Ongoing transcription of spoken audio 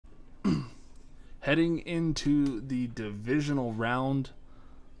heading into the divisional round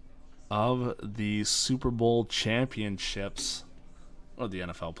of the Super Bowl championships, or the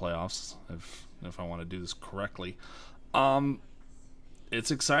NFL playoffs, if I want to do this correctly.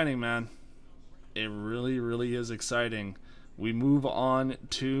 It's exciting, man. It really, really is exciting. We move on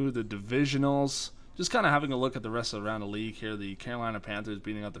to the divisionals. Just kind of having a look at the rest of the round of league here. The Carolina Panthers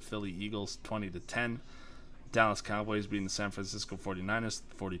beating out the Philly Eagles 20-10. Dallas Cowboys beating the San Francisco 49ers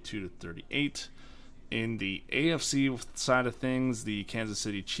 42-38. In the AFC side of things, the Kansas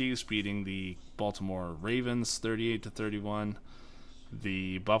City Chiefs beating the Baltimore Ravens 38-31.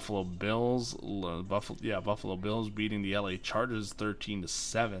 The Buffalo Bills beating the LA Chargers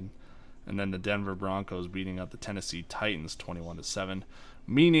 13-7. And then the Denver Broncos beating out the Tennessee Titans 21-7.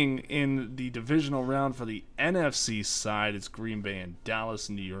 Meaning in the divisional round for the NFC side, it's Green Bay and Dallas,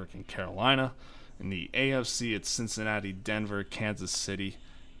 New York and Carolina. In the AFC, it's Cincinnati, Denver, Kansas City,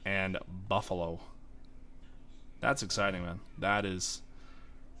 and Buffalo. That's exciting, man. That is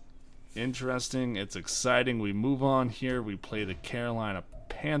interesting. It's exciting. We move on here. We play the Carolina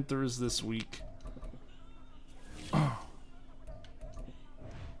Panthers this week.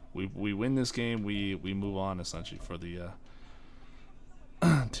 We win this game. We move on essentially for the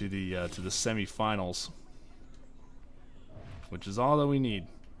to the semifinals, which is all that we need.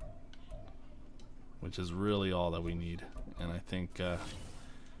 Which is really all that we need, and I think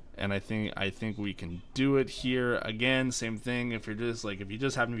we can do it here. Again, same thing. If you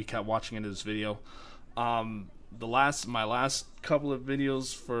just happen to be watching into this video, my last couple of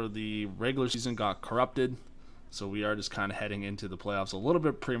videos for the regular season got corrupted, so we are just kind of heading into the playoffs a little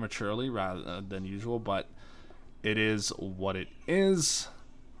bit prematurely rather than usual, but it is what it is.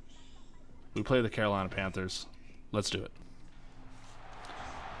 We play the Carolina Panthers. Let's do it.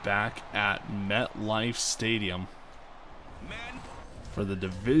 Back at MetLife Stadium for the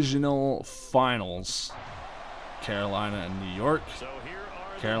divisional finals. Carolina and New York.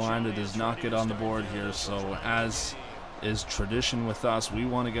 Carolina does not get on the board here, so as is tradition with us, we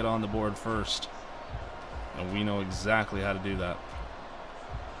want to get on the board first. And we know exactly how to do that.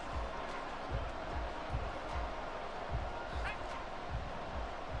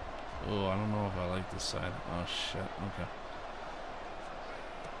 Oh, I don't know if I like this side. Oh, shit. Okay.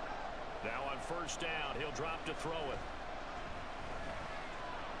 Now on first down, he'll drop to throw it.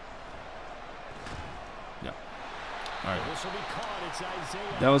 Yeah. All right.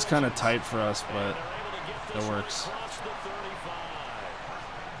 That was kind of tight for us, but it works.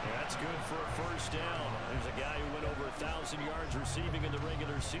 That's good for a first down. There's a guy who went over 1,000 yards receiving in the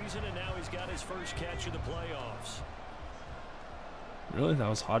regular season, and now he's got his first catch in the playoffs. Really? That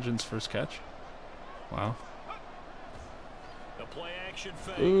was Hodgins' first catch? Wow. The play action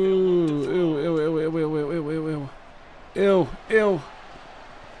fake. Ooh, ew.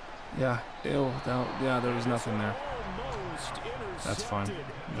 Yeah, ew. Yeah, there was nothing there. That's fine.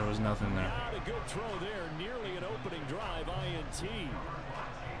 There was nothing there. Not a good throw there. Nearly an opening drive. INT.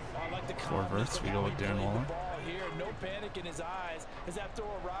 Four verts. We go with Darren Waller.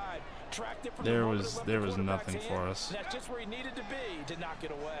 There was nothing for us. That's just where he needed to be to knock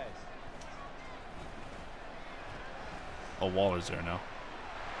it away. Oh, Waller's there now.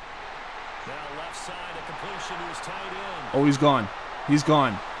 Now left side, a completion to his tight end. Oh, he's gone. He's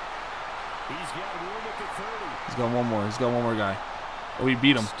gone. He's got room at the 30. He's got one more. He's got one more guy. Oh, he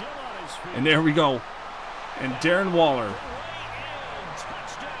beat him. And there we go. And Darren Waller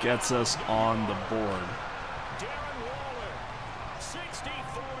gets us on the board.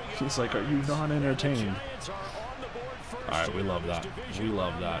 He's like, are you not entertained? All right, we love that. We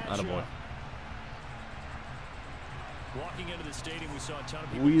love that. Attaboy. Walking into the stadium, we saw a ton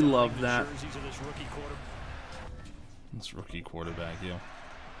of people. We love that. This rookie quarterback, yo.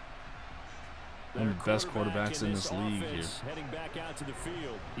 One of the best quarterbacks in this league here. Heading back out to the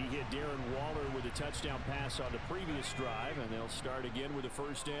field. He hit Darren Waller with a touchdown pass on the previous drive, and they'll start again with a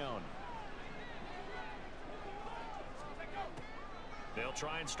first down. They'll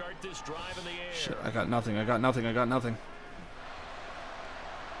try and start this drive in the air. Shit, I got nothing. I got nothing. I got nothing.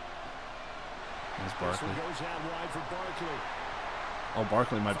 There's Barkley. Goes out wide for Barkley. Oh,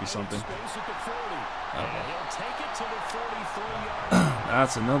 Barkley might be something.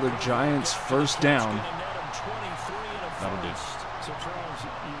 That's another Giants first down. That'll do.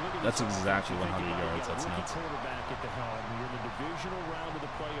 That's exactly 100 yards. That's nuts. Quarterback at the helm. You're in the divisional round of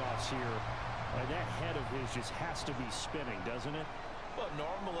the playoffs here, and that head of his just has to be spinning, doesn't it? Well,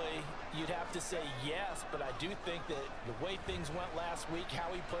 normally you'd have to say yes, but I do think that the way things went last week, how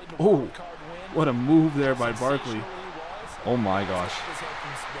he played the wild card win. What a move there by Barkley. Oh my gosh.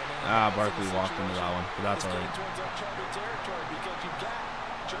 Ah, Barkley walked into that one, but that's all right.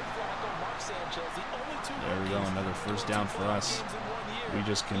 There we go, another first down for us. We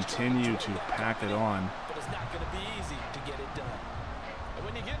just continue to pack it on. But it's not going to be easy to get it done. And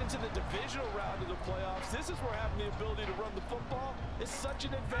when you get into the divisional round of the playoffs, this is where having the ability to run the football is such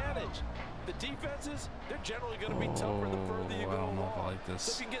an advantage. The defenses, they're generally going to be tougher the further you go I don't know along. if I like this.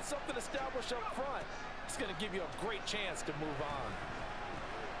 So if you can get something established up front, it's going to give you a great chance to move on.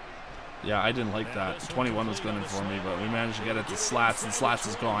 Yeah, I didn't like that. 21 was going in for me, but we managed to get it to Slats, and Slats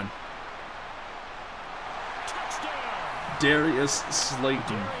is gone. Darius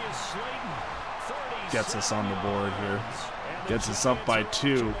Slayton gets us on the board here. Gets us up by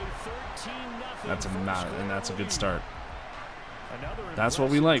 2. That's a good start. That's what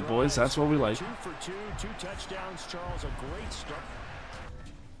we like, boys. That's what we like. 2 for 2, 2 touchdowns, Charles. A great start.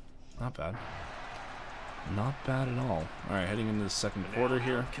 Not bad. Not bad at all. All right, heading into the second quarter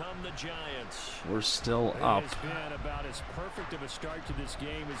here. Come the Giants. We're still up. It's been about as perfect of a start to this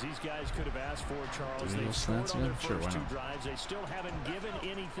game as these guys could have asked for, Charles. Do we They've go scored slants on their again? Sure, first why 2 not? drives. They still haven't given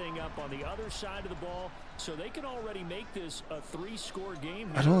anything up on the other side of the ball, so they can already make this a 3-score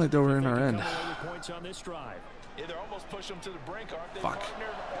game. I don't like that we're in our end. Points on this drive. Yeah, they're almost pushing them to the brink, aren't they? Fuck. Partner,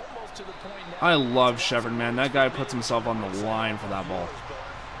 almost to the point now. I love Shepard, man. That guy puts himself on the line for that ball.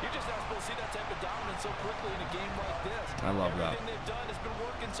 You're just not supposed to see that type of dominance so quickly in a game like this. I love that. Everything they've done has been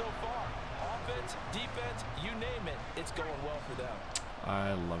working so far. Offense, defense, you name it, it's going well for them.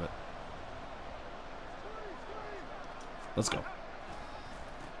 I love it. Let's go.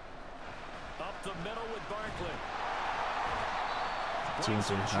 Up the middle with Barkley. 2 and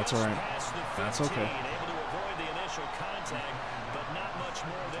 3. That's all right. That's okay. Able to avoid the initial contact, but not much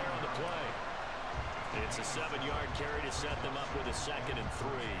more there on the play. It's a 7-yard carry to set them up with a 2nd and 3.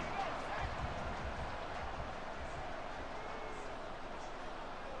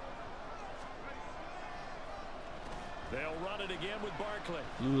 They'll run it again with Barkley.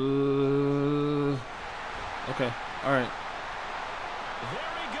 Okay. All right.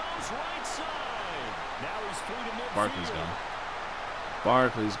 There he goes, right side. Now he's free to midfield. Barkley's gone.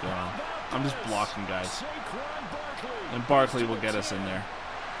 Barkley's gone. I'm just blocking guys. Saquon Barkley. And Barkley will get us in there.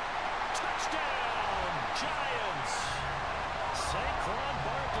 Touchdown, Giants. Saquon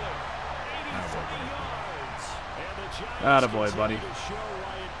Barkley, 83 yards. And the Giants Attaboy, buddy. continue to show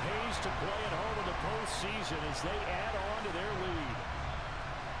why it pays to play at home in the postseason as they add on to their lead.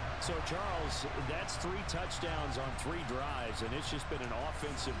 So, Charles, that's 3 touchdowns on 3 drives, and it's just been an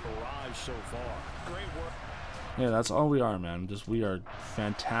offensive barrage so far. Great work. Yeah, that's all we are, man. We are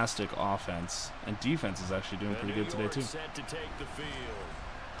fantastic offense. And defense is actually doing pretty good today, too. Set to take the field.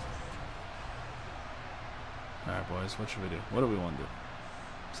 All right, boys. What should we do? What do we want to do?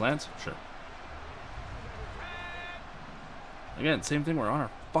 Slants? Sure. Again, same thing. We're on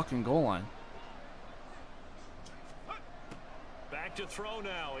our fucking goal line. Back to throw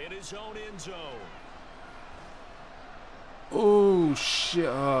now in his own end zone. Oh, shit.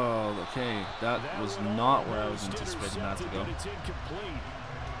 Oh, okay. That was not where I was anticipating that to go. It's incomplete.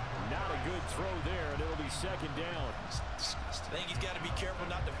 Not a good throw there, and it'll be 2nd down. It's disgusting. I think he's got to be careful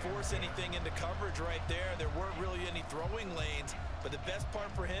not to force anything into coverage right there. There weren't really any throwing lanes, but the best part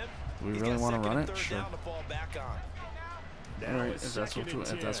for him, We really want to run it? Sure. Sure. Down to fall back on. All right, if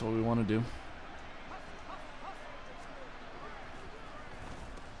that's what we want to do.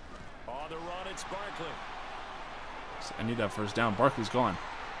 On the run, it's Barkley. I need that first down. Barkley's gone.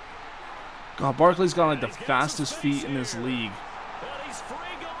 God, Barkley's got like the fastest feet in this league. And he's free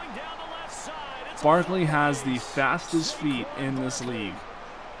going down the left side. It's Barkley has the fastest feet in this league.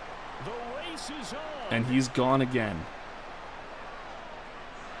 the race is on. And he's gone again.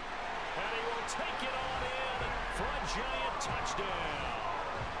 And he will take it on in for a Giant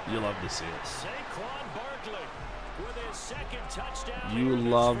touchdown. You love to see it. Saquon Barkley with his 2nd touchdown. You in his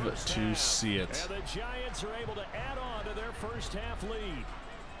love first to half. see it. And the Giants are able to add on to their first half lead.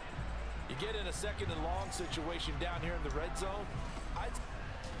 You get in a 2nd and long situation down here in the red zone.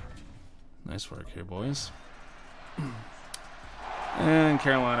 Nice work here, boys. And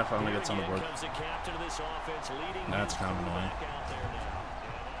Carolina finally gets on the board. Here comes the captain of this offense, leading That's his kind of annoying. quarterback out there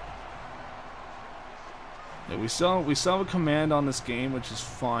now. Yeah, we still have a command on this game, which is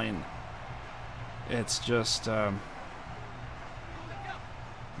fine. It's just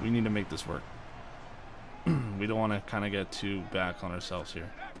we need to make this work. We don't want to kind of get too back on ourselves here.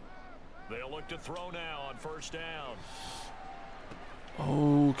 They'll look to throw now on 1st down.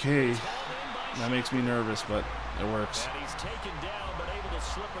 Okay, that makes me nervous, but it works. And he's taken down, but able to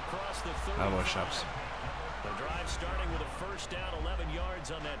slip across the 30. How about Shups? The drive starting with a 1st down, 11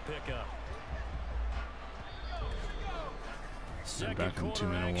 yards on that pickup. They're back in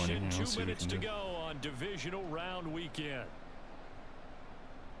 2-minute warning. Let's see 2 what we minutes can to do. go on divisional round weekend.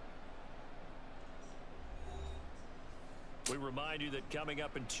 We remind you that coming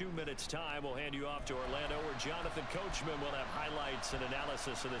up in 2 minutes' time, we'll hand you off to Orlando, where Jonathan Coachman will have highlights and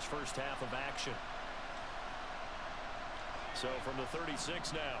analysis of this first half of action. So from the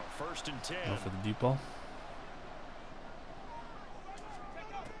 36 now, 1st and 10. Go for the deep ball.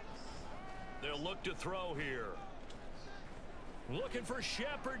 They'll look to throw here. Looking for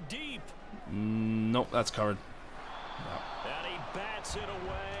Shepard deep. Nope, that's covered. No. And he bats it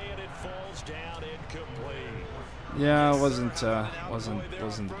away, and it falls down incomplete. Yeah, it wasn't the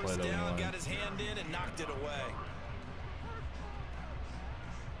play that we wanted. Got his hand in and knocked it away.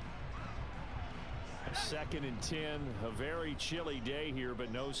 2nd and 10, a very chilly day here,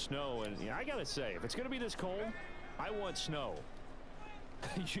 but no snow. And I gotta say, if it's gonna be this cold, I want snow.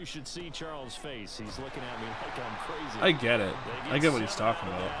 You should see Charles' face. He's looking at me like I'm crazy. I get it. I get what he's talking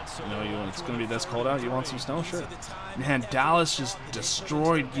about. You know, it's going to be this cold out. You want some snow? Sure. Man, Dallas just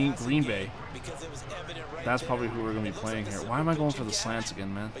destroyed Green Bay. That's probably who we're going to be playing here. Why am I going for the slants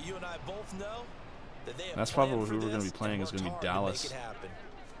again, man? That's probably who we're going to be playing is going to be Dallas.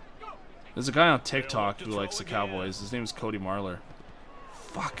 There's a guy on TikTok who likes the Cowboys. His name is Cody Marler.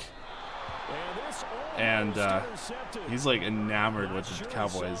 Fuck. And he's like enamored with the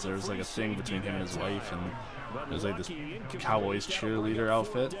Cowboys. There's like a thing between him and his wife, and there's like this Cowboys cheerleader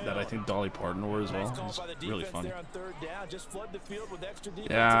outfit that I think Dolly Parton wore as well. It's really funny.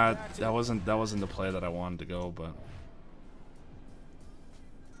 Yeah, that wasn't the play that I wanted to go, but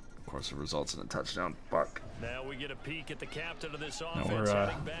of course it results in a touchdown. Buck. Now we get a peek at the captain of this offense.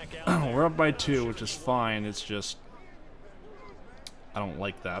 We're up by 2, which is fine. It's just I don't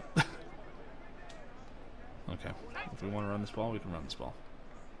like that. Okay, if we want to run this ball, we can run this ball.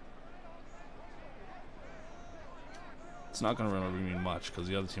 It's not going to really mean much because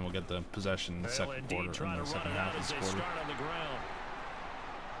the other team will get the possession in the second quarter, in the second half of this quarter.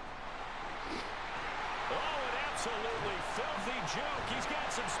 Oh, an absolutely filthy joke. He's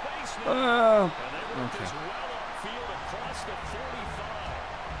got some space now.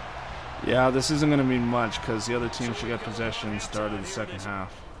 Okay. Yeah, this isn't going to mean much because the other team should get possession start of the second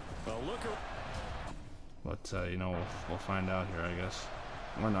half. But, you know, we'll find out here, I guess.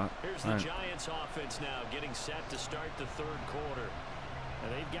 Or not. Here's the Giants offense now getting set to start the 3rd quarter. And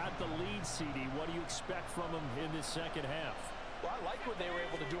they've got the lead, CD. What do you expect from them in this second half? Well, I like what they were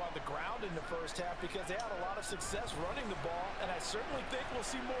able to do on the ground in the first half because they had a lot of success running the ball, and I certainly think we'll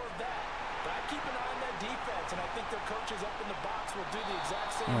see more of that. But I keep an eye on that defense, and I think their coaches up in the box will do the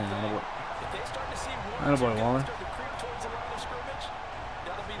exact same thing. If they start to see one start to creep towards the line of scrimmage,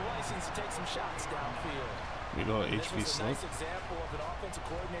 that'll be licensed to take some shots downfield. We go HB Slick. Nice example of an offensive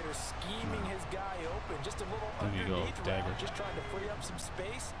coordinator scheming his guy open, just a little underneath route, just trying to free up some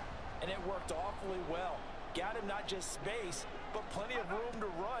space, and it worked awfully well. Got him not just space, but plenty of room to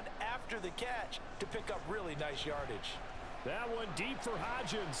run after the catch to pick up really nice yardage. That one deep for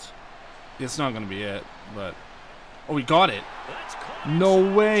Hodgins. It's not going to be it, but oh, we got it.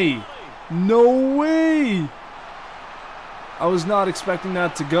 No way. No way. I was not expecting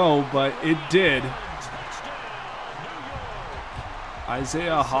that to go, but it did.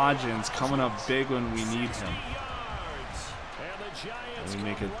 Isaiah Hodgins coming up big when we need him. And we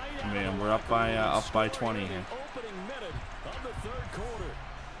make it, man. We're up by 20 here.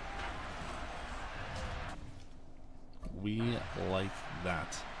 We like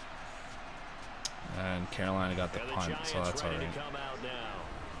that. And Carolina got the punt, so that's all right.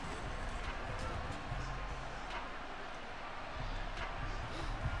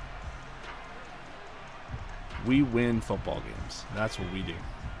 We win football games. That's what we do.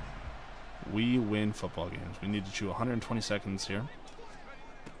 We win football games. We need to chew 120 seconds here,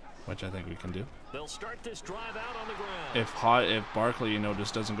 which I think we can do. They'll start this drive out on the ground. If Barkley, you know,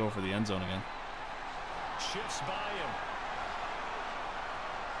 just doesn't go for the end zone again. Shifts by him.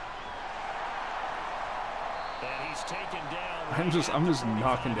 And he's taken down. I'm just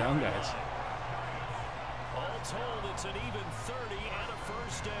knocking down guys. All told, it's an even 30 and a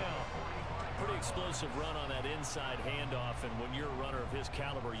first down. Pretty explosive run on that inside handoff, and when you're a runner of his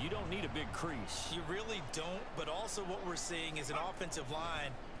caliber, you don't need a big crease. You really don't, but also what we're seeing is an offensive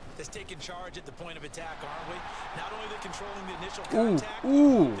line that's taking charge at the point of attack, aren't we? Not only are they controlling the initial contact,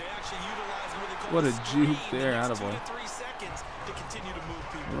 they actually utilize what a juke there, attaboy. 3 seconds to continue to move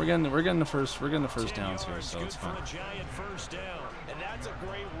people. We're getting the first downs here, so it's fine. And that's a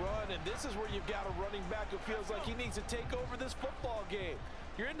great run, and this is where you've got a running back who feels like he needs to take over this football game.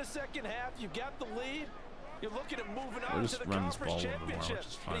 You're in the second half, you've got the lead, you're looking at moving on to the conference championship.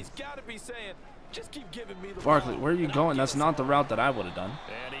 And he's got to be saying, just keep giving me the Barkley, ball. where are you going? That's not the route that I would have done.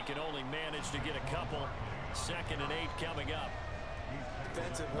 And he can only manage to get a couple. 2nd and 8 coming up.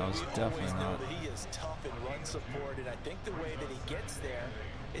 defensively. That was We definitely always know not. that he is tough in run support, and I think the way that he gets there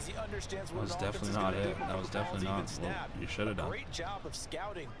is he understands That what was an offense definitely is not gonna do it. That before was the ball's definitely even not snapped. what you should have done. Great job of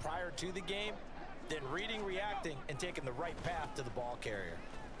scouting prior to the game, then reading, reacting, and taking the right path to the ball carrier.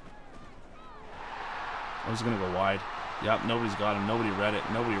 I was going to go wide. Yep, nobody's got him. Nobody read it.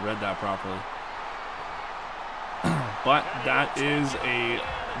 Nobody read that properly. But that is a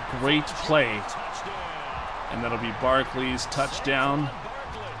great play. And that'll be Barkley's touchdown.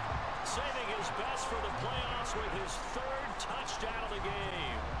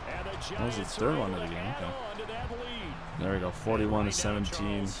 That was his third one of the game. Okay. There we go.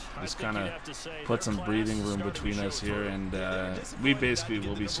 41-17. Just kind of put some breathing room between us here, and we basically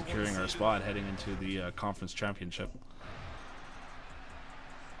will be securing our spot heading into the conference championship.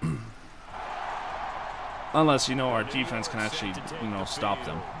 Unless, you know, our defense can actually, you know, stop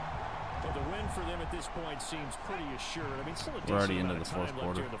them. But the win for them at this point seems pretty assured. I mean, still a We're already decent into the amount of fourth time left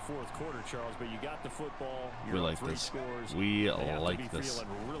quarter. here in the fourth quarter, Charles, but you got the football. We like this. Scores. We They have to like be this. feeling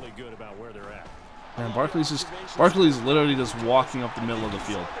really good about where they're at. Man, Barkley's literally just walking up the middle of the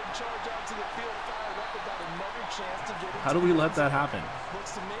field. How do we let that happen?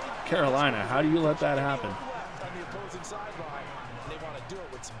 Carolina, how do you let that happen? They want to do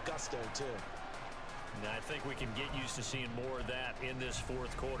it with some gusto, too. And I think we can get used to seeing more of that in this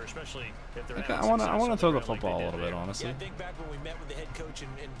fourth quarter, especially if they're Okay, having I want to throw the success on football a ground little bit, like they did there. honestly. Yeah, I think back when we met with the head coach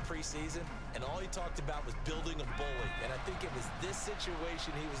in preseason, and all he talked about was building a bully. And I think it was this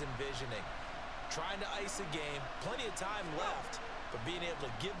situation he was envisioning. Trying to ice a game, plenty of time left, but being able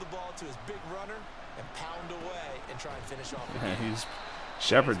to give the ball to his big runner and pound away and try and finish off the game.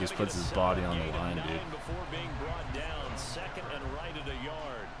 Shepard just puts his body on the line, dude. Before being brought down, second and right at a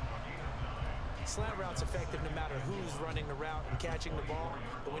yard. Slant route's effective no matter who's running the route and catching the ball.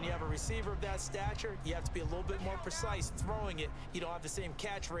 But when you have a receiver of that stature, you have to be a little bit more precise throwing it. You don't have the same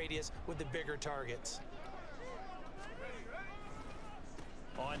catch radius with the bigger targets.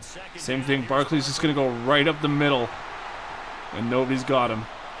 Same thing. Barkley's just going to go right up the middle. And nobody's got him.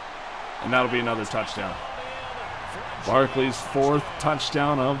 And that'll be another touchdown. Barkley's fourth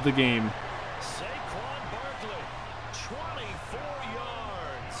touchdown of the game.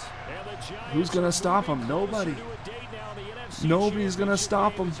 Who's going to stop him? Nobody. Nobody's going to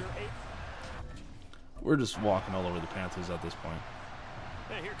stop him. We're just walking all over the Panthers at this point.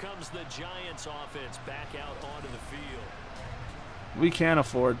 And here comes the Giants offense back out onto the field. We can't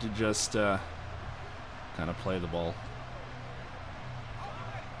afford to just kind of play the ball.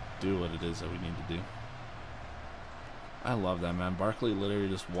 Do what it is that we need to do. I love that, man. Barkley literally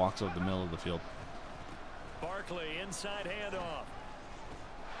just walks up the middle of the field. Barkley inside handoff.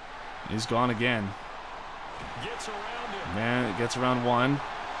 He's gone again. Gets around him. Man, it gets around one.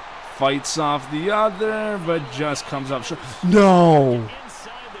 Fights off the other, but just comes up short. No!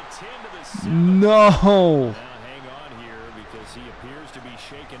 Inside the 10 to the 7. No! Now hang on here because he appears to be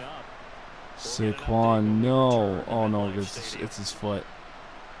shaken up. Saquon, no. Oh, no, it's his foot.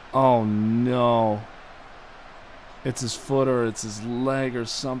 Oh, no. It's his foot or it's his leg or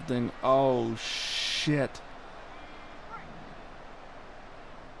something. Oh, shit.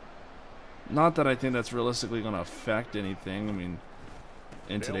 Not that I think that's realistically going to affect anything, I mean,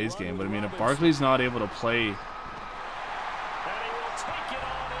 in today's game. But, I mean, if Barkley's not able to play...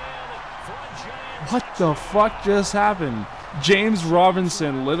 What the fuck just happened? James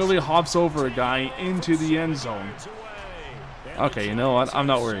Robinson literally hops over a guy into the end zone. Okay, you know what? I'm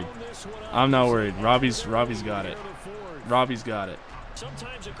not worried. I'm not worried. Robbie's got it. Robbie's got it.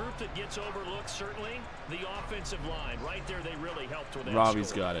 Sometimes a group that gets overlooked, certainly the offensive line. Right there, they really helped with that.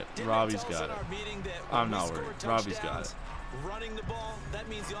 Robbie's got it. Robbie's got it. I'm not worried. Robbie's got it. Running the ball, that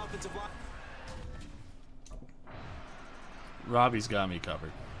means the offensive line. Robbie's got me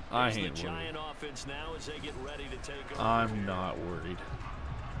covered. I ain't worried. Giant offense now as they get ready to take over. I'm not worried.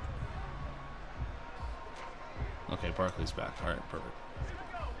 Okay, Barkley's back. All right, perfect.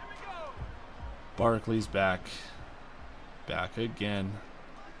 Barkley's back. Back again.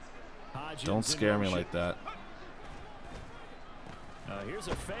 Don't scare me like that. Here's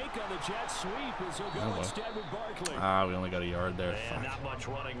a fake on the jet sweep as he'll go instead with Barkley. Ah, we only got a yard there. And not much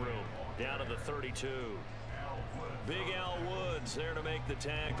running room. Down to the 32. Big Al Woods there to make the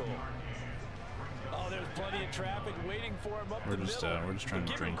tackle. Oh, there's plenty of traffic waiting for him up the middle. We're just trying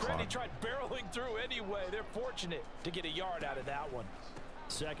to drain clock. He tried barreling through anyway. They're fortunate to get a yard out of that one.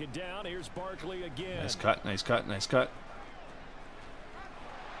 Second down, here's Barkley again. Nice cut, nice cut, nice cut.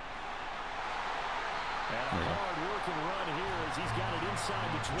 And a hard-working run here as he's got it inside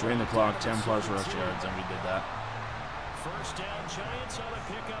the 20. Drain the clock, 10 plus rush yards, and we did that. First down, Giants on a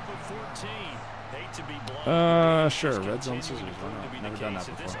pickup of 14. Hate to be blunt, Sure. Red zone scissors. Why not? Never done that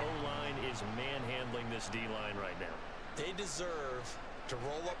this before. O-line is manhandling this D-line right now. They deserve to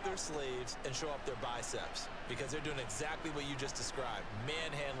roll up their sleeves and show up their biceps because they're doing exactly what you just described.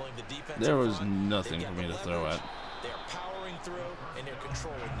 Manhandling the defense. There was nothing for me to throw at. They're powering through and they're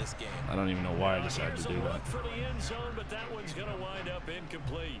controlling this game. I don't even know why I decided to do that. For the end zone, but that one's going to wind up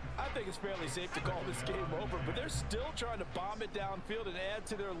incomplete. I think it's fairly safe to call this game over, but they're still trying to bomb it downfield and add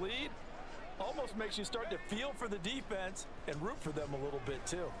to their lead. Almost makes you start to feel for the defense and root for them a little bit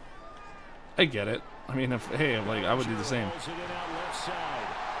too. I get it. I mean, if like I would do the same. And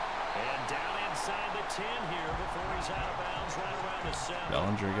down inside the 10 here before he's out of bounds right around the 7.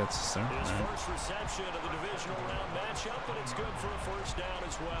 Bellinger gets the start. His first reception of the divisional round matchup, but it's good for a first down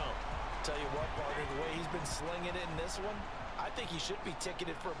as well. Tell you what, partner, the way he's been slinging it in this one, I think he should be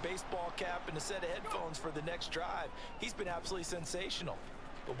ticketed for a baseball cap and a set of headphones for the next drive. He's been absolutely sensational.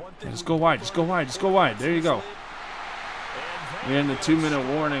 But one thing Just go wide, just go wide, just go wide. There you go. We're in the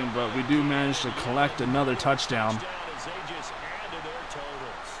 2-minute warning, but we do manage to collect another touchdown.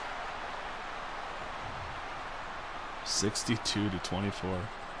 62-24.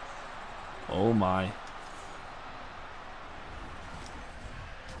 Oh my.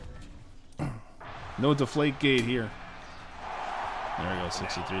 No deflate gate here. There we go,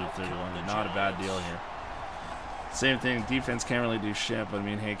 63-31. Not a bad deal here. Same thing, defense can't really do shit, but I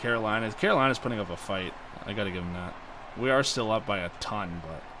mean, hey, Carolina's putting up a fight. I gotta give them that. We are still up by a ton,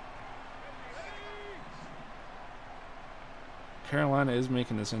 but Carolina is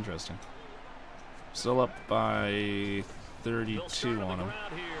making this interesting. Still up by 32 on them.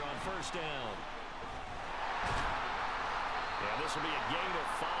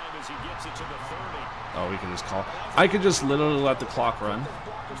 Oh, we can just call. I could just literally let the clock run,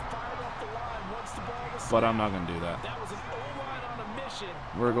 but I'm not going to do that.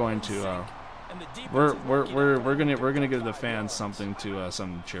 We're going to we're gonna give the fans something to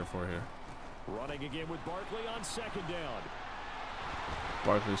cheer for here. Running again with Barkley on second down.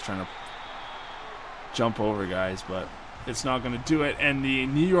 Barkley's trying to jump over guys, but it's not going to do it. And the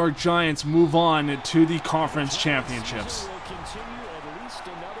New York Giants move on to the conference championships.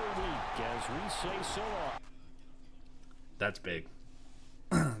 That's big.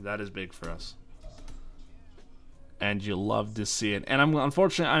 That is big for us. And you love to see it. And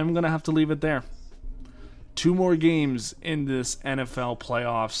unfortunately, I'm going to have to leave it there. 2 more games in this NFL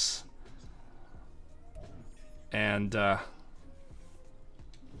playoffs. And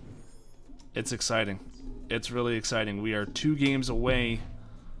it's exciting. It's really exciting. We are 2 games away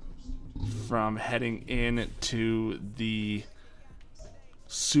from heading into the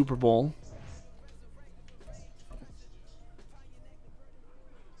Super Bowl.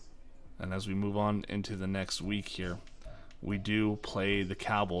 And as we move on into the next week here, we do play the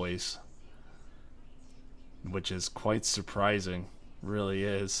Cowboys, which is quite surprising, really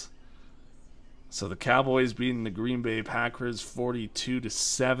is. So the Cowboys beating the Green Bay Packers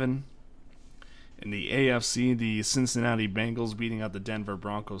 42-7. In the AFC, the Cincinnati Bengals beating out the Denver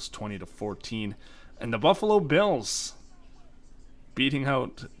Broncos 20-14. And the Buffalo Bills beating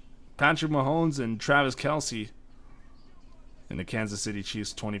out Patrick Mahomes and Travis Kelce in the Kansas City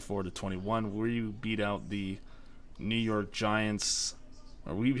Chiefs 24-21. We beat out the New York Giants,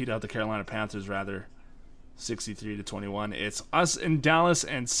 or we beat out the Carolina Panthers rather, 63-21. It's us in Dallas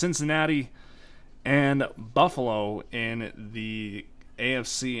and Cincinnati and Buffalo in the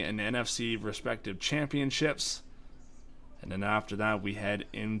AFC and NFC respective championships. And then after that, we head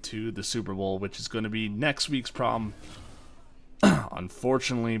into the Super Bowl, which is going to be next week's problem.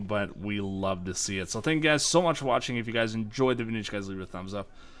 Unfortunately, but we love to see it. So thank you guys so much for watching. If you guys enjoyed the video, you guys leave a thumbs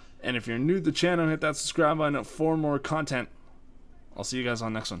up. And if you're new to the channel, hit that subscribe button for more content. I'll see you guys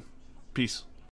on the next one. Peace.